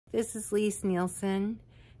This is Lis Nielsen.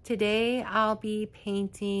 Today I'll be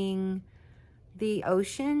painting the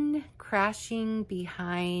ocean crashing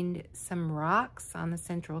behind some rocks on the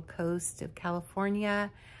central coast of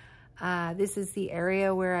California. This is the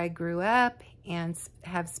area where I grew up and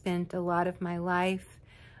have spent a lot of my life.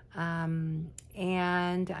 And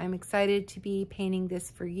I'm excited to be painting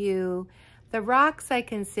this for you. The rocks I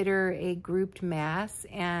consider a grouped mass,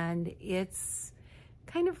 and it's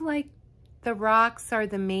kind of like the rocks are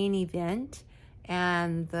the main event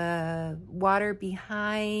and the water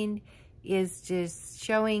behind is just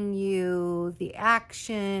showing you the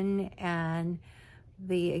action and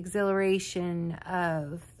the exhilaration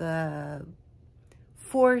of the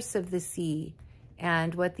force of the sea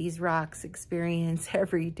and what these rocks experience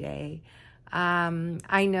every day.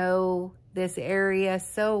 I know this area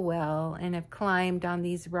so well and have climbed on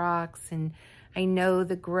these rocks, and I know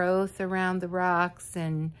the growth around the rocks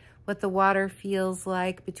and what the water feels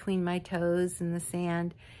like between my toes and the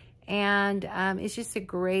sand. And it's just a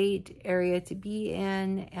great area to be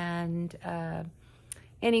in. And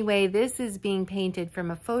anyway, this is being painted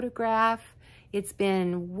from a photograph. It's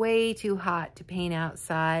been way too hot to paint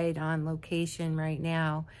outside on location right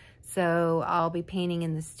now. So I'll be painting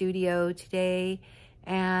in the studio today.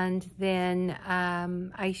 And then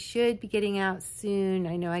I should be getting out soon.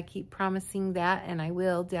 I know I keep promising that, and I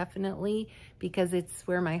will definitely, because it's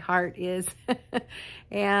where my heart is.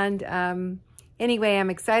 And anyway, I'm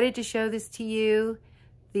excited to show this to you,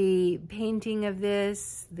 the painting of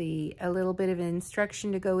this, a little bit of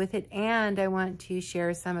instruction to go with it, and I want to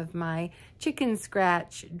share some of my chicken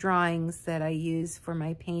scratch drawings that I use for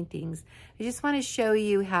my paintings. I just want to show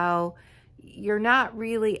you how you're not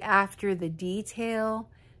really after the detail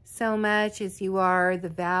so much as you are the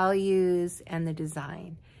values and the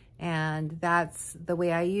design. And that's the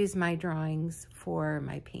way I use my drawings for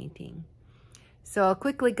my painting. So I'll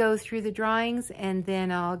quickly go through the drawings and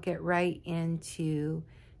then I'll get right into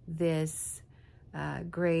this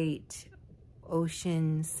great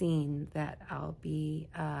ocean scene that I'll be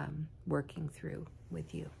working through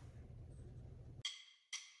with you.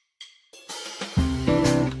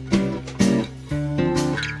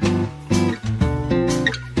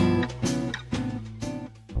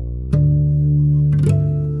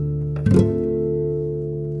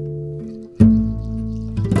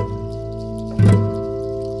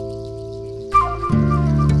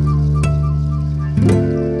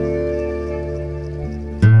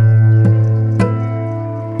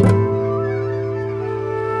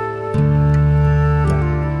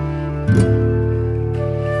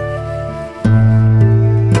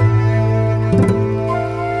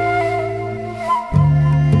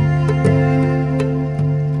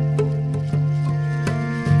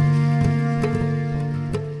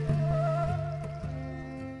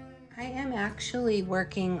 Actually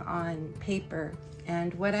working on paper,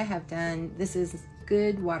 and what I have done, this is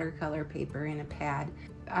good watercolor paper in a pad.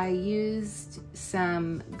 I used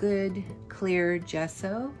some good clear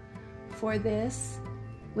gesso for this,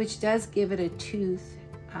 which does give it a tooth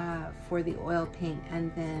for the oil paint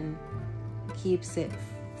and then keeps it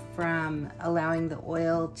from allowing the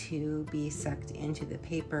oil to be sucked into the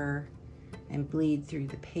paper and bleed through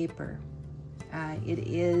the paper. It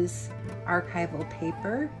is archival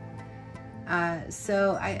paper.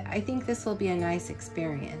 So I think this will be a nice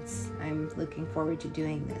experience. I'm looking forward to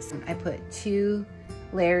doing this. I put 2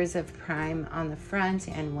 layers of prime on the front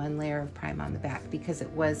and 1 layer of prime on the back because it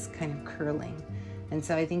was kind of curling. And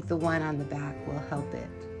so I think the one on the back will help it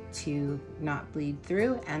to not bleed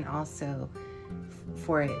through and also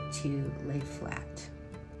for it to lay flat.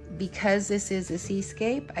 Because this is a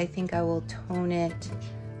seascape, I think I will tone it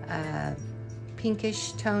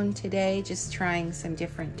pinkish tone today, just trying some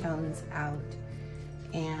different tones out.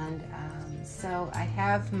 And so I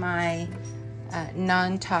have my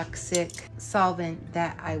non-toxic solvent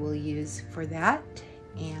that I will use for that,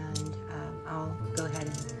 and I'll go ahead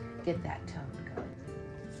and get that tone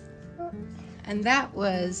going. And that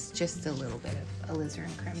was just a little bit of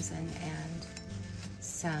alizarin crimson and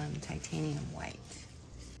some titanium white.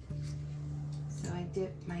 So I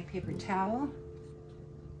dipped my paper towel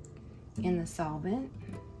in the solvent,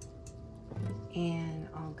 and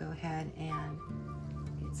I'll go ahead and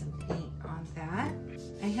get some paint on that.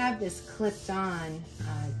 I have this clipped on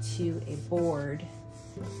to a board,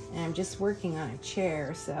 and I'm just working on a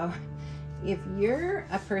chair, so if you're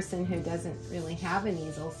a person who doesn't really have an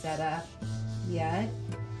easel set up yet,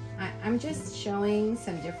 I'm just showing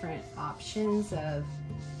some different options of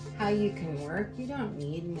how you can work. You don't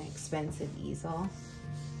need an expensive easel.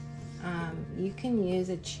 You can use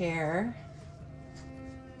a chair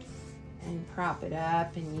and prop it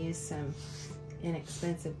up and use some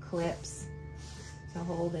inexpensive clips to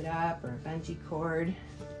hold it up, or a bungee cord.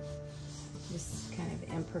 Just kind of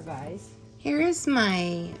improvise. Here is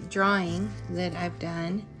my drawing that I've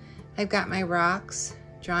done. I've got my rocks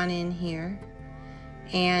drawn in here,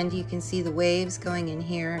 and you can see the waves going in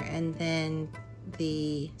here and then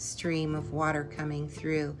the stream of water coming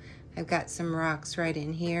through. I've got some rocks right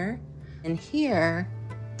in here, and here,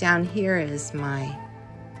 down here is my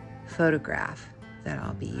photograph that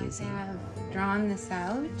I'll be using. I've drawn this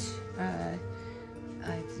out.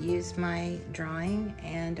 I've used my drawing,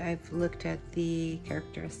 and I've looked at the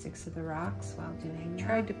characteristics of the rocks while doing that.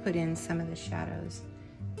 Tried to put in some of the shadows.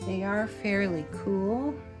 They are fairly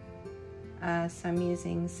cool, so I'm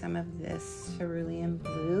using some of this cerulean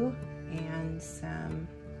blue and some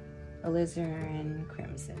alizarin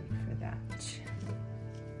crimson for that.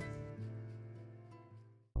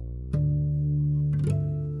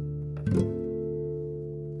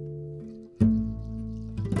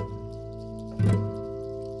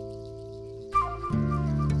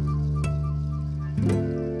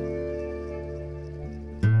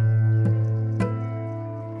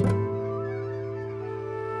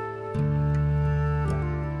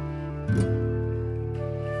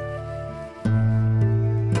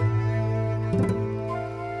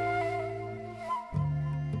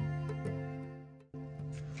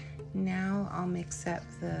 Now I'll mix up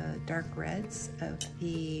the dark reds of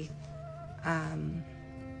the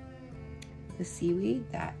seaweed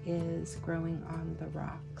that is growing on the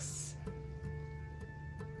rocks.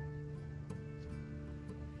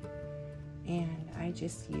 And I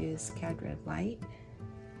just use Cad Red Light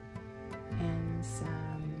and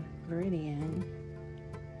some Viridian,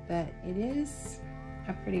 but it is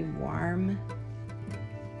a pretty warm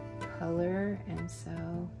color, and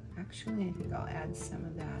so actually I think I'll add some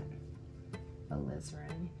of that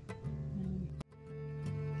alizarin.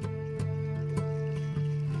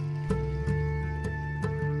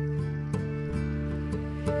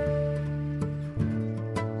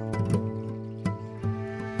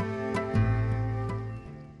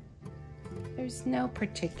 There's no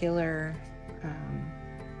particular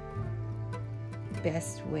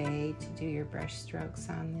best way to do your brush strokes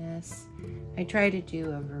on this. I try to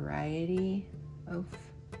do a variety of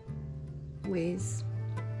ways.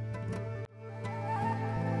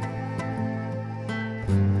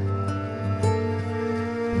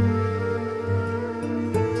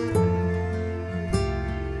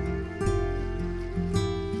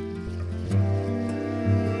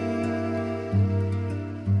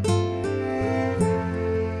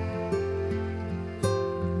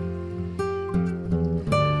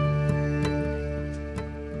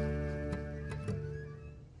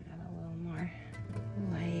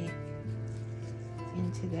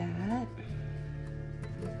 Into that,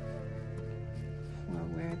 or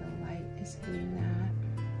where the light is hitting that.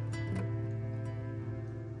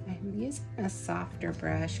 I'm using a softer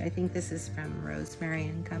brush. I think this is from Rosemary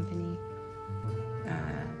and Company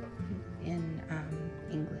in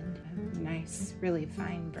England. Nice, really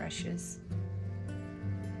fine brushes.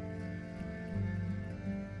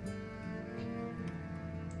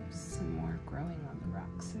 There's some more growing on the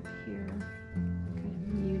rocks up here, kind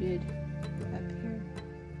of muted up here.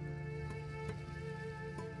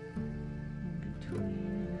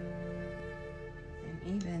 And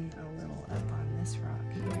even a little up on this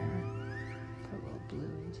rock here. Put a little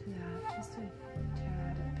blue into that, just a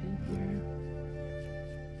tad up in here.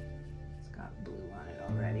 It's got blue on it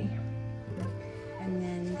already. And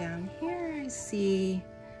then down here I see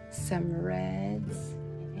some reds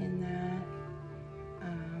in that.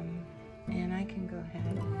 And I can go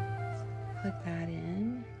ahead and put that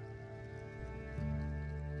in.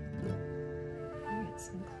 Get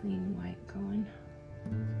some clean white going.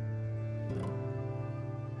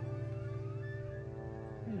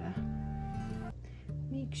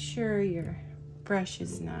 Make sure your brush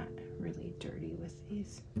is not really dirty with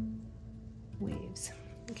these waves.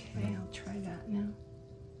 Okay, I'll try that now.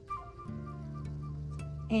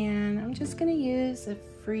 And I'm just gonna use a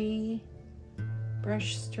free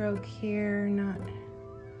brush stroke here.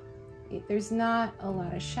 There's not a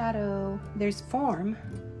lot of shadow. There's form,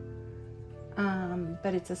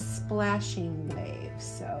 but it's a splashing wave,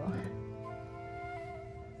 so.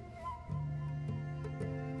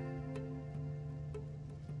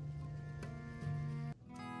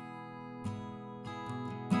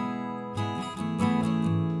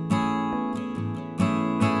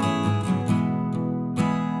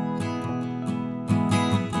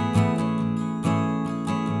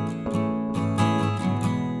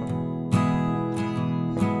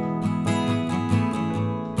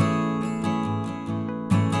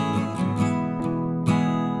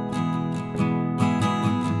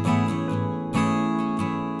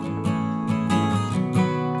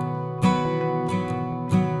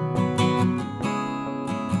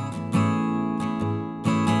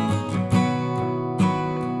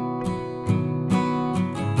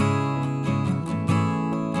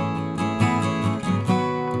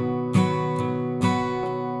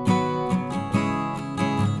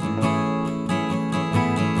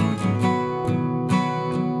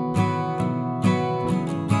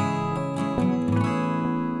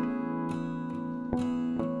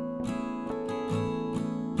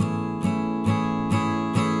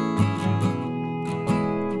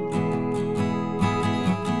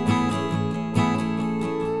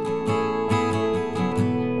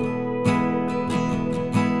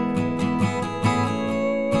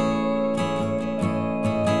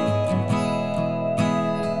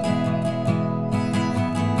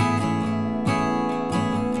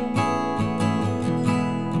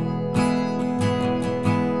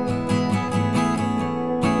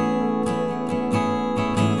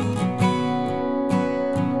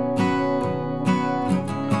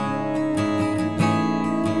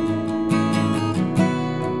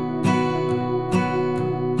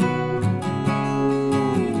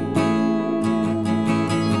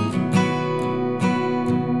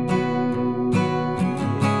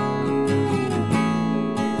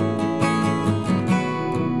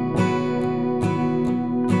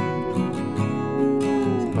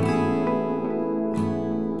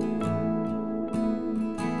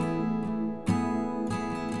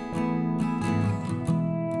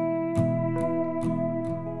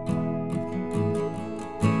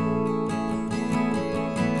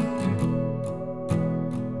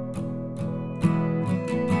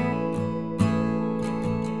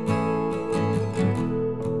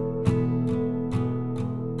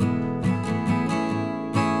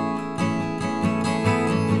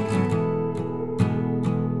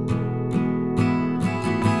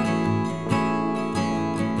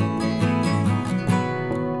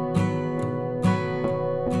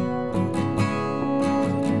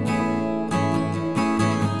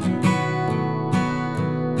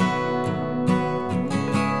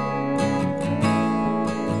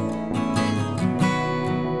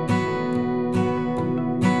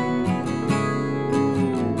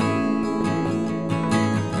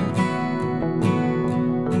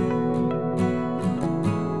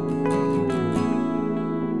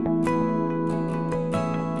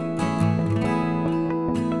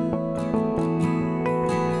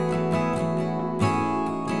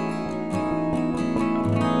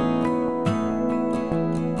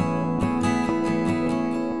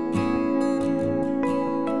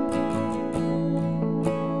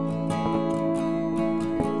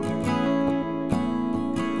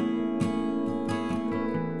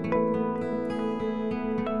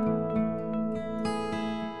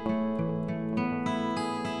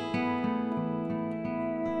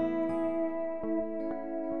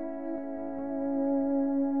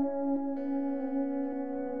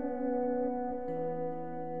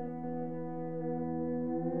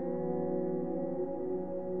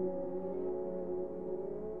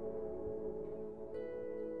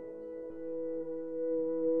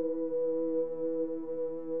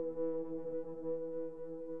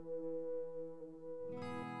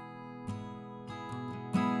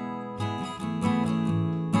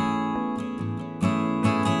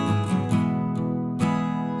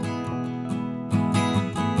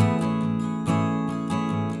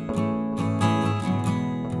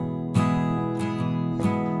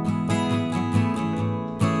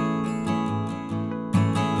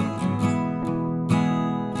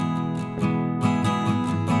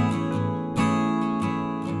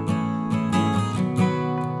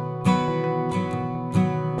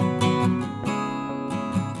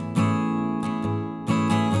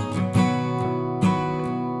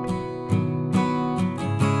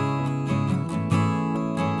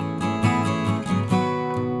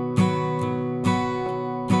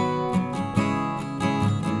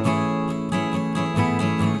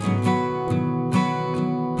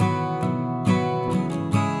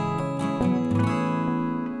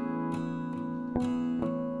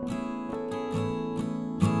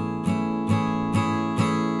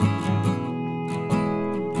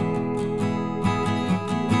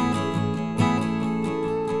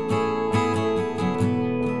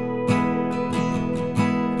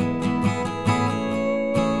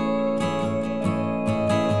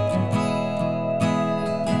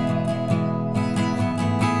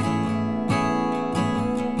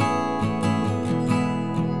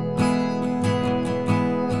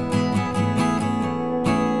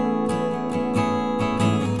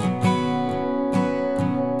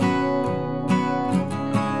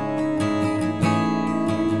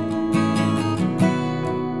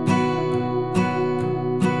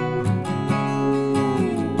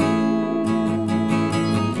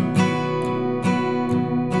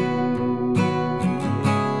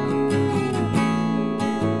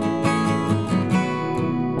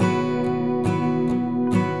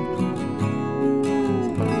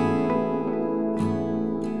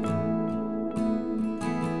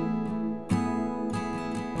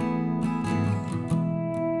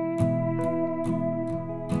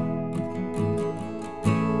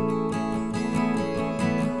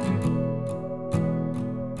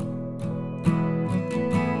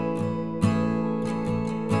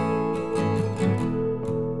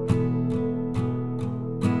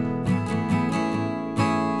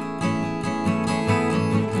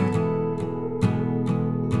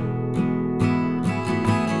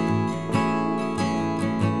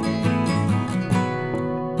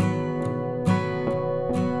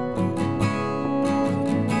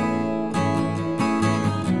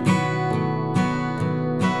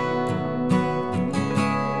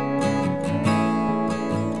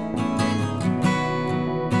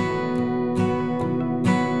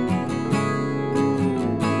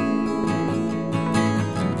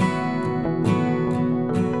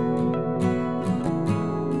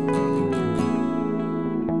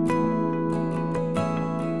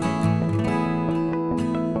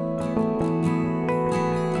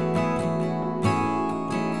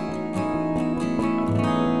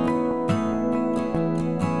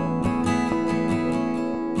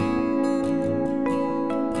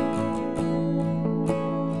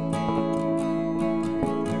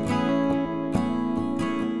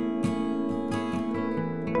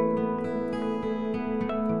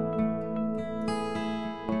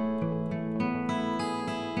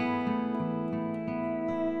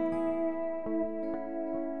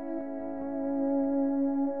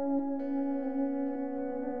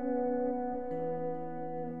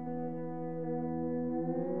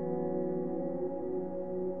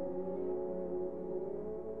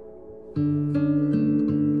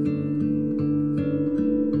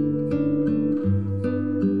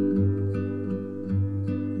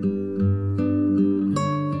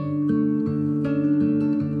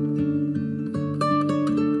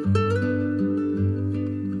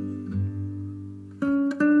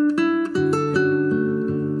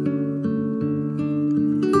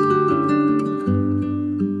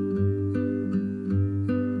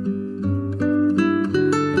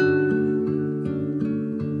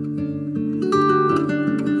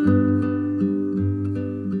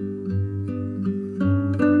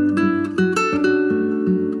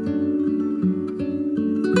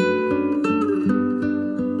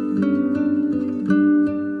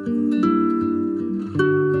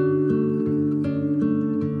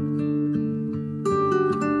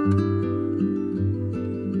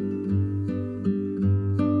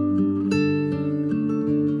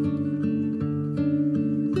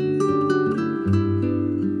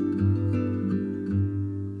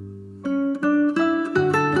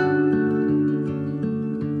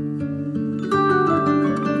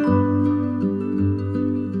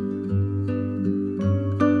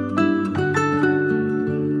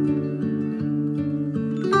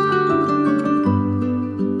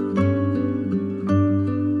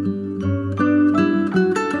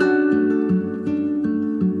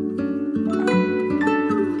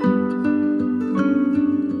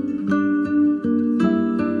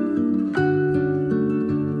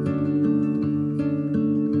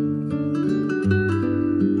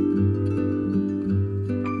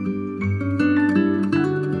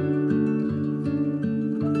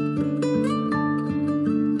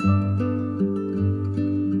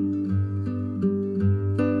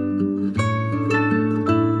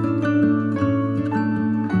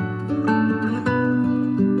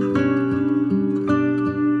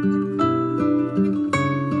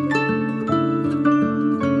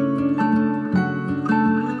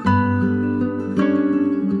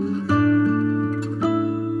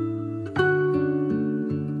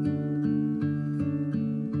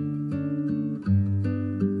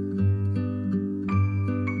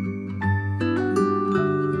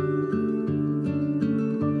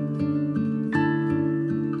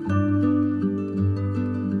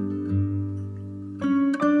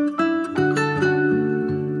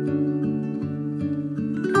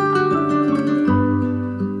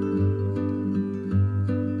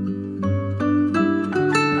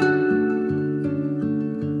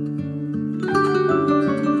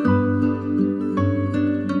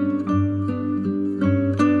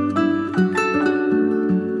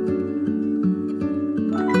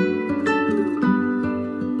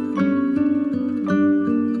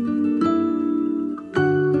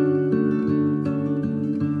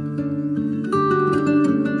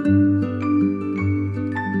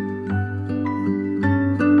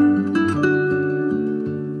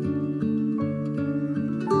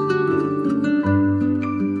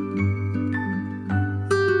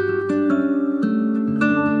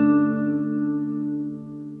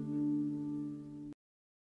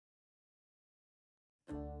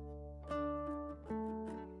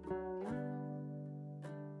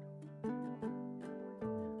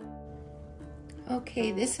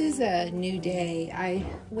 Okay, this is a new day. I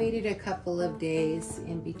waited a couple of days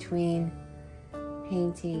in between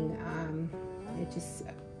painting.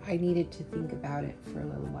 I needed to think about it for a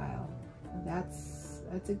little while. That's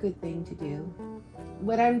a good thing to do.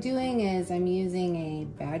 What I'm doing is I'm using a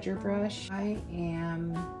badger brush. I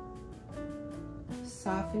am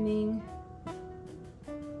softening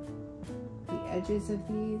the edges of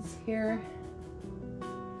these here.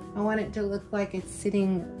 I want it to look like it's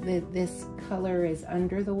sitting, this color is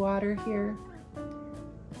under the water here,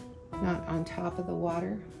 not on top of the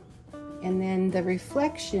water. And then the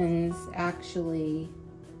reflections actually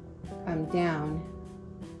come down.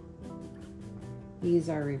 These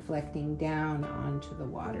are reflecting down onto the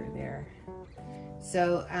water there.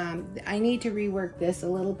 So I need to rework this a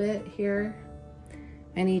little bit here.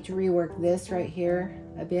 I need to rework this right here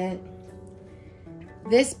a bit.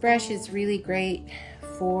 This brush is really great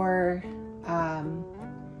for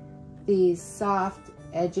these soft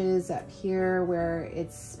edges up here where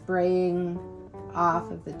it's spraying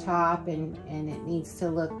off of the top and it needs to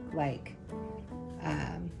look like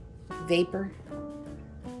vapor.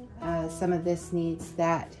 Some of this needs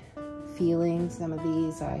that feeling. Some of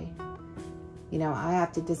these I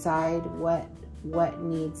have to decide what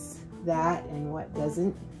needs that and what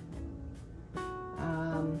doesn't.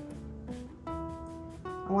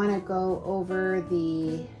 I want to go over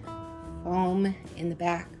the foam in the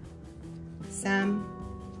back some.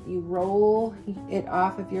 You roll it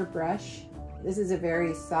off of your brush. This is a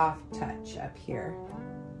very soft touch up here.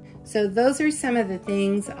 So those are some of the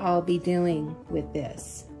things I'll be doing with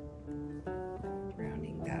this.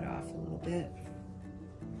 Rounding that off a little bit.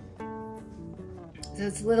 So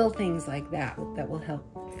it's little things like that that will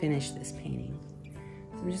help finish this painting.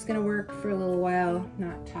 So I'm just gonna work for a little while,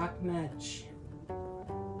 not talk much,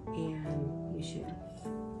 and you should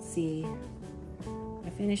see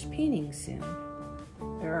a finished painting soon.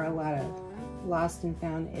 There are a lot of lost and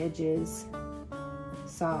found edges,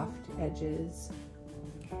 soft edges.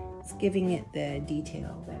 It's giving it the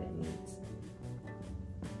detail that it needs.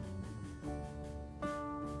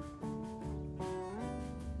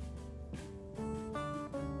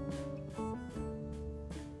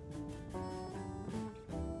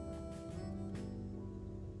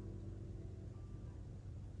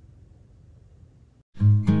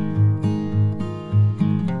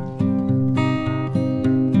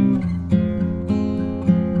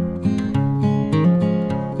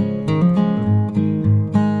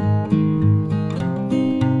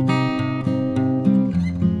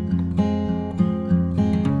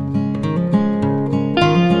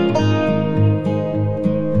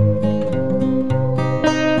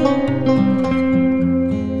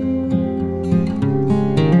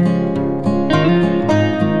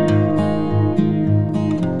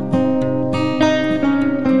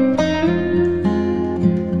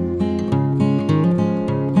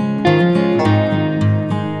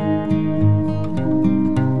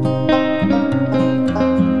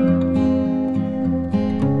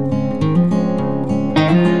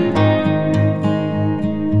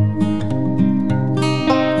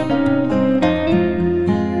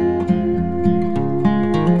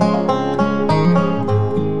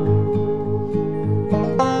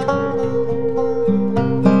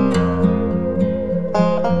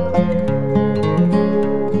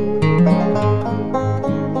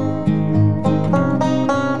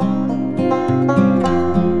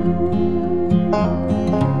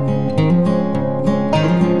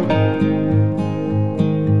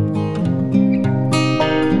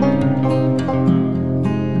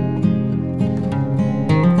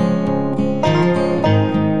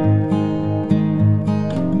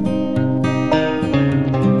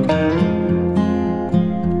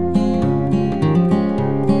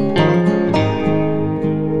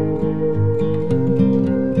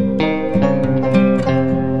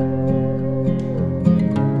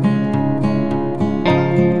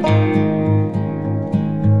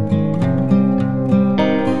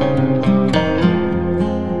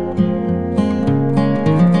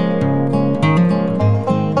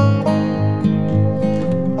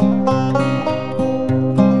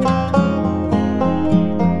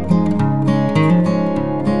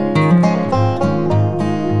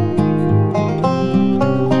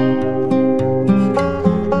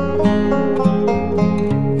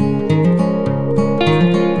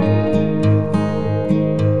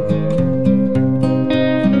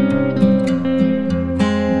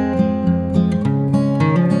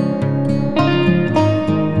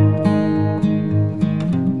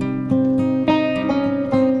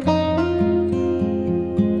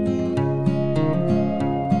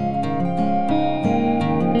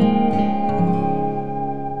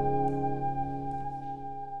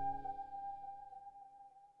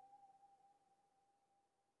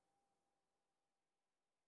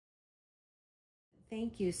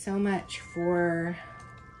 you so much for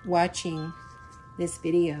watching this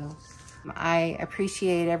video. I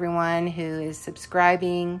appreciate everyone who is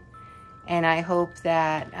subscribing, and I hope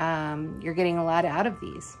that you're getting a lot out of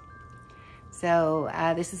these. So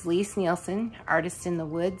this is Lis Nielsen, Artist in the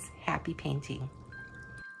Woods. Happy painting.